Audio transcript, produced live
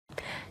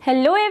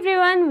Hello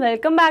everyone,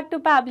 welcome back to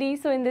Pabbly.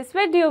 So in this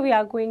video we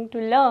are going to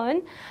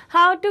learn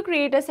how to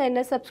create a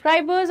sender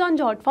subscribers on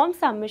Jotform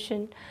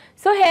submission.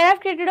 So here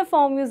I've created a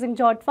form using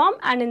Jotform,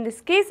 and in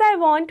this case I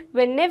want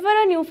whenever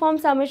a new form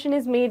submission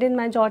is made in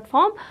my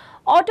Jotform,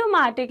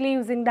 automatically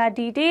using that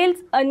details,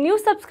 a new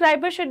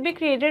subscriber should be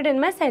created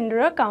in my sender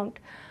account.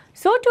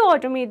 So to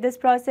automate this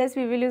process,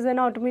 we will use an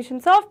automation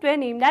software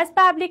named as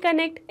Pabbly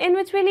Connect, in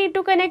which we need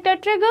to connect a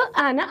trigger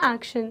and an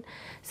action.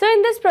 So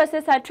in this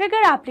process, our trigger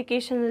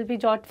application will be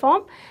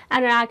Jotform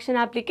and our action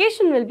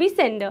application will be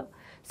sender.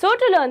 So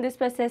to learn this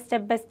process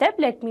step by step,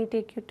 let me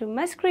take you to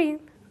my screen.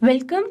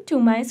 Welcome to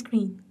my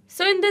screen.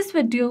 So in this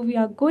video, we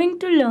are going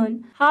to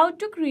learn how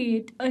to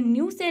create a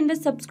new sender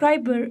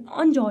subscriber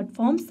on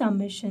Jotform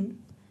submission.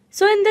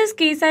 So in this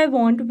case, I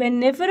want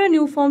whenever a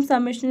new form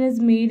submission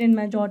is made in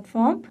my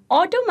Jotform,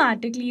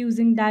 automatically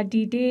using that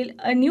detail,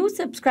 a new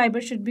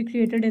subscriber should be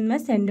created in my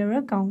sender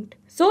account.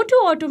 So to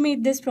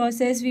automate this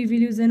process, we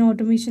will use an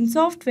automation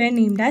software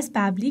named as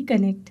Pabbly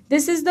Connect.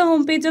 This is the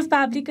homepage of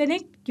Pabbly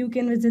Connect. You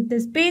can visit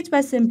this page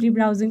by simply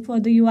browsing for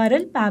the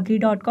URL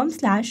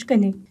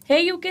pabbly.com/connect. Here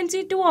you can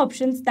see two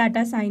options that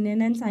are sign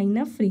in and sign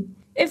up free.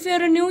 If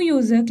you're a new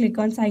user, click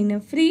on sign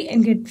up free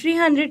and get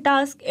 300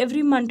 tasks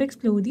every month to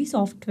explore the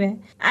software.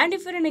 And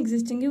if you're an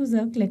existing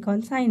user, click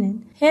on sign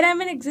in. Here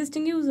I'm an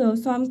existing user,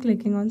 so I'm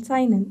clicking on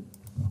sign in.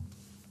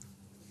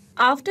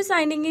 After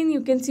signing in,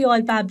 you can see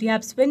all Pabbly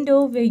apps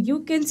window where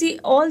you can see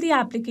all the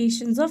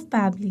applications of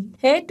Pabbly.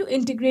 Here to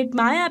integrate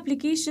my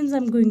applications,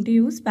 I'm going to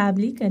use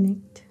Pabbly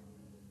Connect.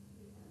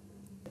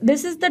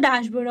 This is the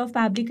dashboard of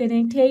Pabbly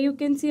Connect. Here you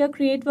can see a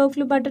create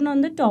workflow button on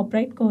the top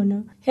right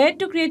corner. Here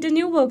to create a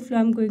new workflow,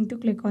 I'm going to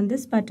click on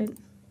this button.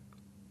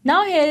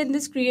 Now here in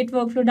this create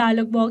workflow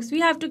dialog box,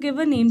 we have to give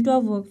a name to our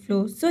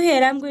workflow. So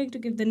here I'm going to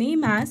give the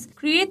name as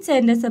create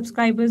sender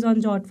subscribers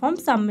on Jotform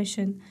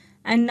submission.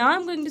 And now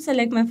I'm going to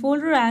select my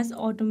folder as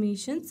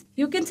automations.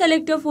 You can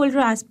select your folder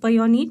as per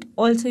your need.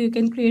 Also, you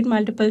can create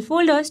multiple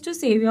folders to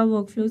save your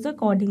workflows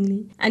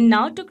accordingly. And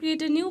now to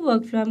create a new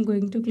workflow, I'm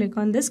going to click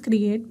on this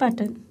create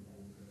button.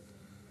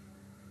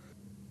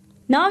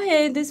 Now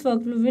here in this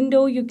workflow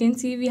window, you can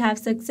see we have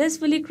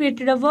successfully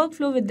created a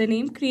workflow with the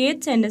name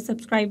create sender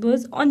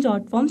subscribers on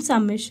Jotform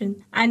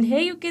submission. And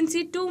here you can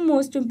see two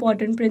most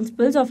important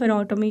principles of an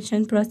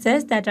automation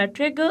process, that are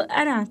trigger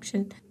and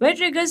action. Where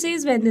trigger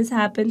says when this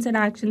happens and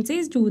action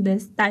says do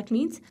this. That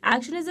means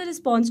action is a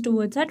response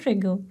towards a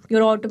trigger.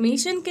 Your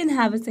automation can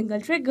have a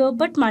single trigger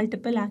but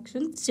multiple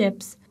action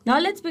steps. Now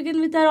let's begin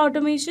with our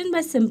automation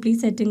by simply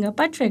setting up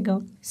a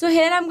trigger. So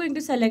here I'm going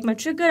to select my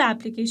trigger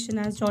application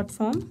as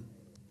Jotform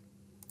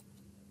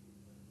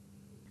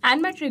and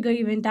my trigger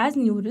event as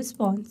new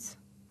response.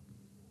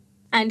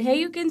 And here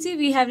you can see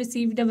we have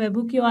received a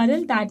webhook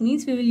URL. That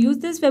means we will use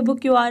this webhook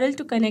URL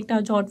to connect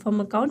our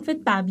Jotform account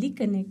with Pabbly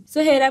Connect.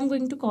 So here I'm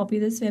going to copy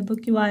this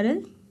webhook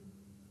URL.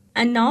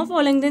 And now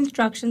following the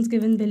instructions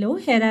given below,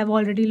 here I have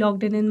already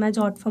logged in my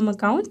Jotform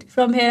account.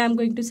 From here I'm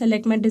going to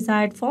select my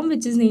desired form,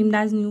 which is named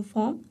as new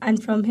form.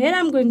 And from here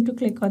I'm going to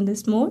click on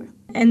this more.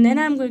 And then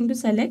I'm going to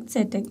select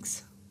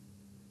settings.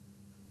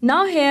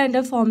 Now here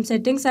under form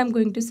settings, I'm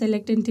going to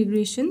select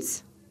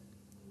integrations.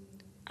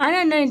 And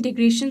under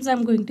integrations,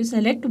 I'm going to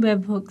select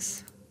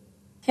webhooks.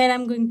 Here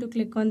I'm going to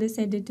click on this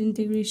edit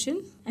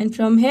integration. And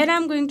from here,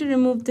 I'm going to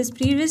remove this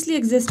previously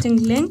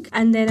existing link.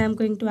 And then I'm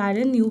going to add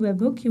a new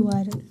webhook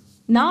URL.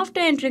 Now after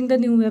entering the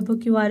new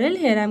webhook URL,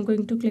 here I'm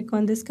going to click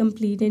on this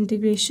complete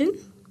integration.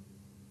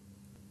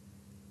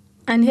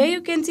 And here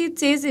you can see it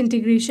says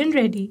integration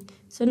ready.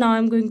 So now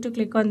I'm going to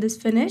click on this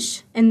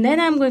finish. And then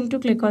I'm going to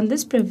click on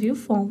this preview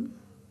form.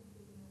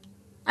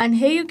 And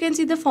here you can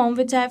see the form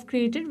which I have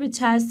created, which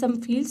has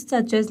some fields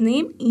such as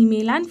name,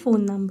 email and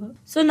phone number.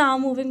 So now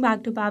moving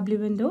back to Pabbly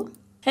window.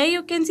 Here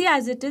you can see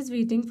as it is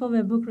waiting for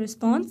webhook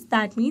response.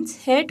 That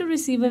means here to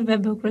receive a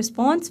webhook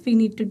response, we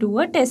need to do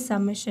a test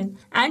submission.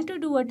 And to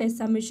do a test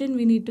submission,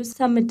 we need to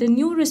submit a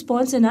new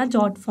response in our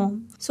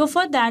Jotform. So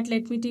for that,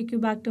 let me take you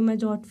back to my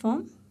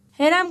Jotform.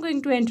 Here I'm going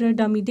to enter a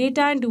dummy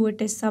data and do a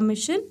test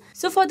submission.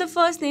 So for the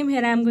first name,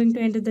 here I'm going to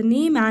enter the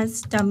name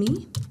as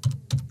dummy,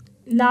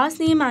 last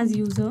name as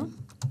user,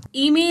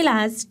 email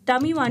as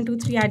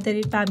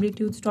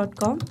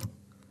dummy123@pabblytunes.com,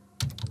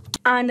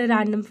 and a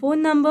random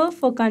phone number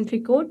for country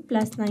code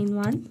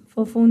 +91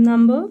 for phone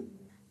number.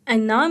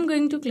 And now I'm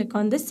going to click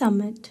on this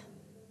submit.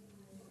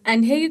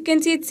 And here you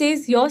can see it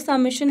says your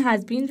submission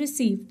has been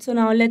received. So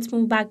now let's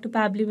move back to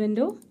Pabbly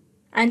window.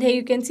 And here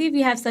you can see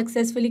we have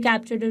successfully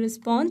captured a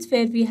response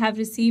where we have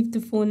received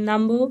the phone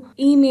number,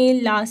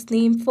 email, last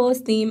name,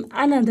 first name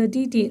and other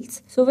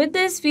details. So with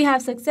this, we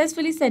have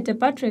successfully set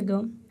up our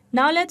trigger.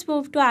 Now let's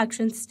move to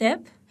action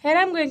step. Here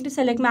I'm going to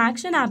select my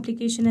action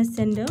application as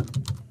sender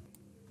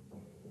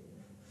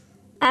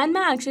and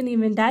my action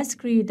event as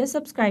create a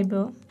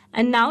subscriber.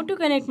 And now to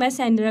connect my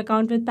sender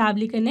account with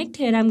Pabbly Connect,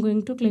 here I'm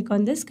going to click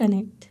on this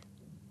connect.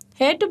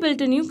 Here to build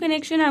a new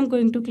connection, I'm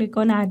going to click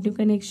on add new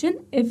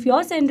connection. If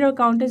your sender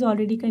account is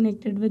already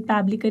connected with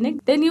Pabbly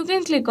Connect, then you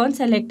can click on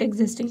select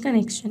existing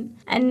connection.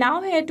 And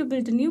now here to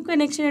build a new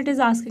connection, it is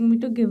asking me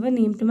to give a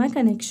name to my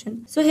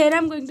connection. So here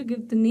I'm going to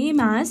give the name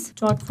as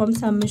Jotform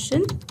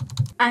submission.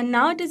 And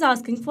now it is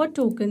asking for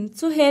token.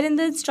 So here in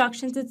the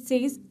instructions it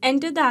says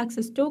enter the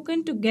access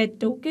token to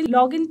get token,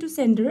 log into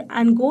sender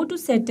and go to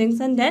settings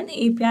and then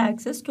API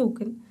access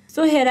token.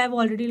 So here I've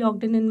already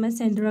logged in my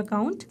sender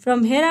account.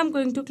 From here I'm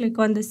going to click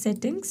on the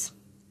settings.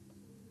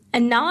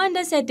 And now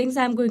under settings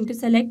I'm going to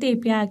select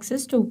API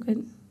access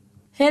token.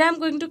 Here I'm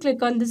going to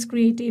click on this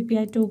create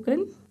API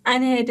token.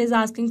 And here it is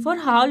asking for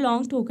how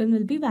long token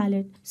will be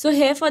valid. So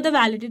here for the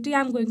validity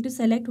I'm going to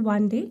select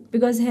 1 day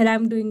because here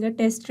I'm doing a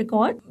test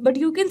record, but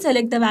you can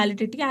select the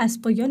validity as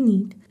per your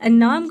need. And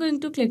now I'm going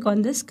to click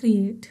on this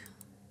create.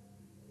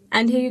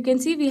 And here you can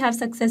see we have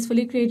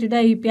successfully created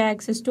a API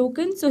access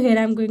token. So here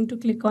I'm going to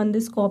click on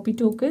this copy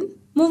token.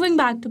 Moving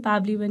back to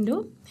Pabbly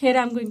window, here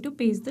I'm going to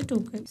paste the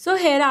token. So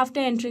here after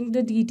entering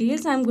the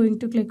details, I'm going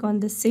to click on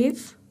the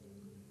save.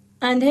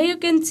 And here you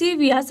can see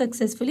we are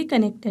successfully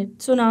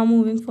connected. So now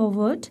moving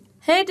forward,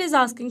 here it is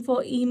asking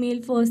for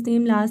email, first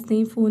name, last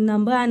name, phone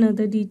number and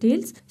other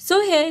details.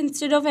 So here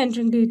instead of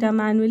entering data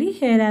manually,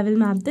 here I will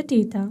map the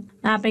data.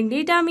 Mapping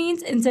data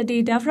means insert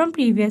data from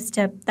previous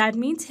step. That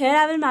means here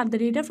I will map the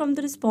data from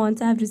the response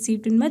I have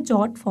received in my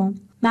Jotform.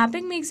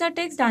 Mapping makes our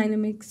text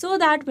dynamic so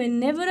that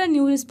whenever a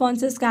new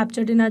response is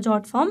captured in a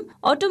Jotform,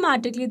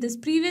 automatically this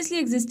previously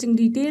existing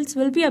details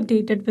will be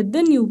updated with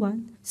the new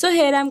one. So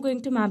here I am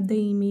going to map the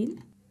email.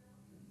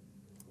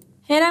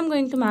 Here I am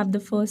going to map the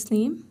first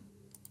name.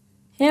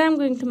 Here I am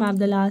going to map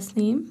the last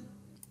name.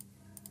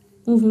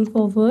 Moving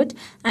forward,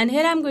 and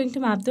here I am going to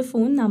map the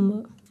phone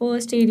number.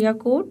 First area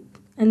code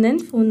and then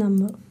phone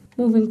number.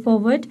 Moving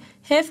forward,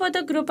 here for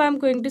the group I am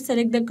going to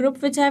select the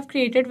group which I have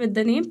created with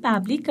the name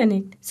Pabbly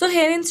Connect. So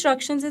here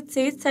instructions it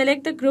says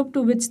select the group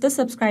to which the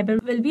subscriber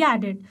will be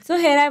added. So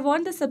here I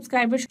want the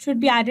subscriber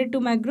should be added to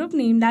my group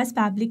named as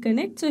Pabbly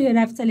Connect. So here I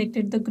have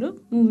selected the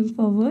group. Moving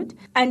forward,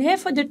 and here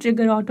for the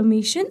trigger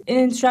automation, in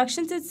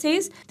instructions it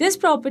says this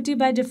property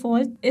by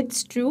default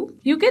it's true.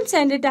 You can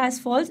send it as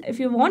false if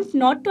you want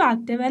not to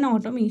active an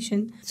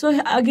automation.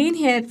 So again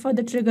here for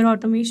the trigger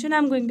automation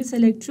I'm going to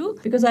select true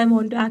because I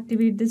want to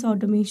activate this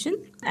automation.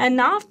 And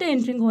now after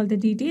entering all the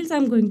details,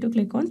 I'm going to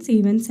click on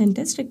save and send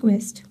test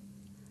request.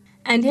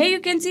 And here you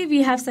can see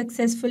we have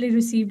successfully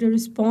received a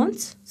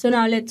response. So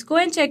now let's go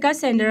and check our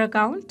sender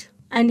account.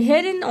 And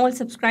here in all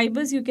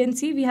subscribers, you can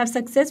see we have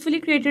successfully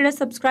created a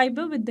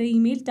subscriber with the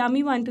email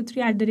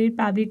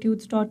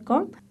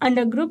dummy123@pabblytunes.com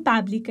under group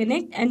Pabbly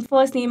Connect and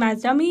first name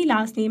as dummy,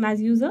 last name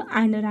as user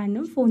and a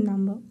random phone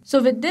number.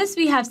 So with this,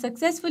 we have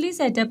successfully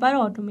set up our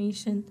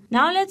automation.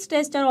 Now let's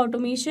test our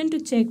automation to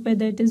check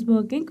whether it is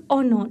working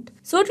or not.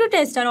 So to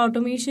test our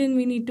automation,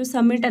 we need to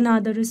submit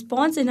another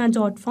response in our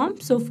Jotform.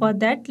 So for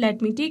that,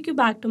 let me take you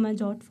back to my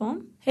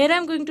Jotform. Here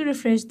I'm going to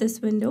refresh this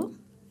window.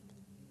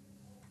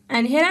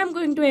 And here I'm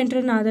going to enter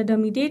another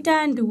dummy data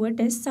and do a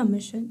test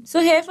submission.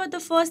 So here for the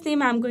first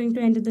name, I'm going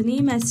to enter the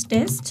name as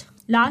test,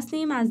 last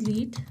name as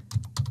lead,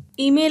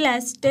 email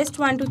as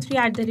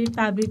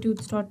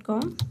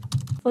test123@pabblytunes.com.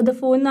 For the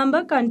phone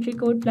number, country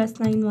code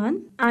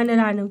 +91 and a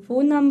random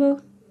phone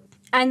number.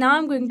 And now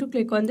I'm going to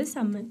click on the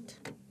submit.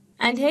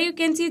 And here you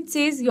can see it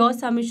says your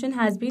submission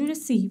has been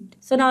received.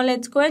 So now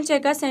let's go and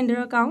check our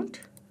sender account.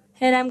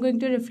 Here I'm going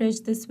to refresh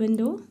this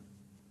window.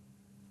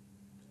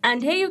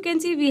 And here you can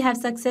see we have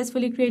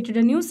successfully created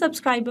a new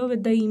subscriber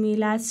with the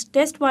email as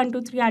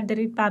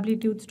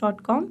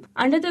test123@pabblytunes.com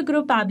under the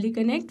group Pabbly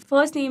Connect.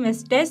 First name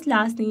as test,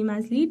 last name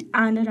as lead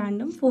and a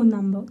random phone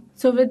number.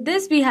 So with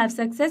this, we have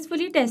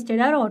successfully tested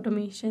our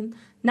automation.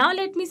 Now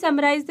let me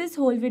summarize this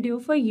whole video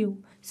for you.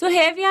 So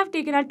here we have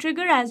taken our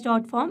trigger as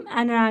Jotform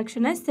and our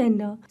action as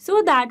sender,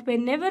 so that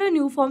whenever a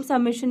new form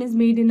submission is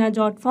made in our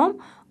Jotform,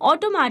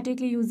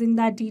 automatically using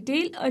that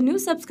detail, a new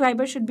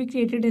subscriber should be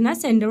created in our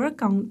sender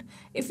account.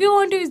 If you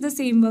want to use the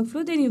same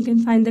workflow, then you can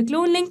find the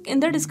clone link in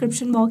the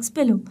description box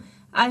below.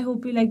 I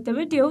hope you liked the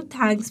video.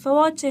 Thanks for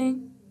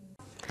watching.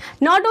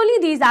 Not only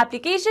these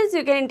applications,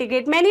 you can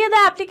integrate many other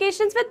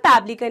applications with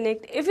Pabbly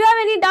Connect. If you have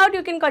any doubt,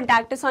 you can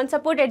contact us on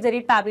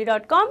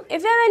support@pabbly.com.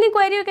 If you have any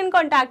query, you can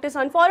contact us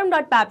on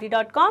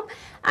forum.pabbly.com.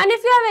 And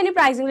if you have any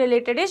pricing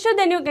related issue,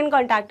 then you can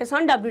contact us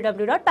on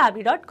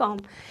www.pabbly.com.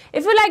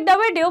 If you liked the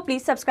video,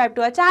 please subscribe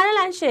to our channel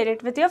and share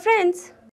it with your friends.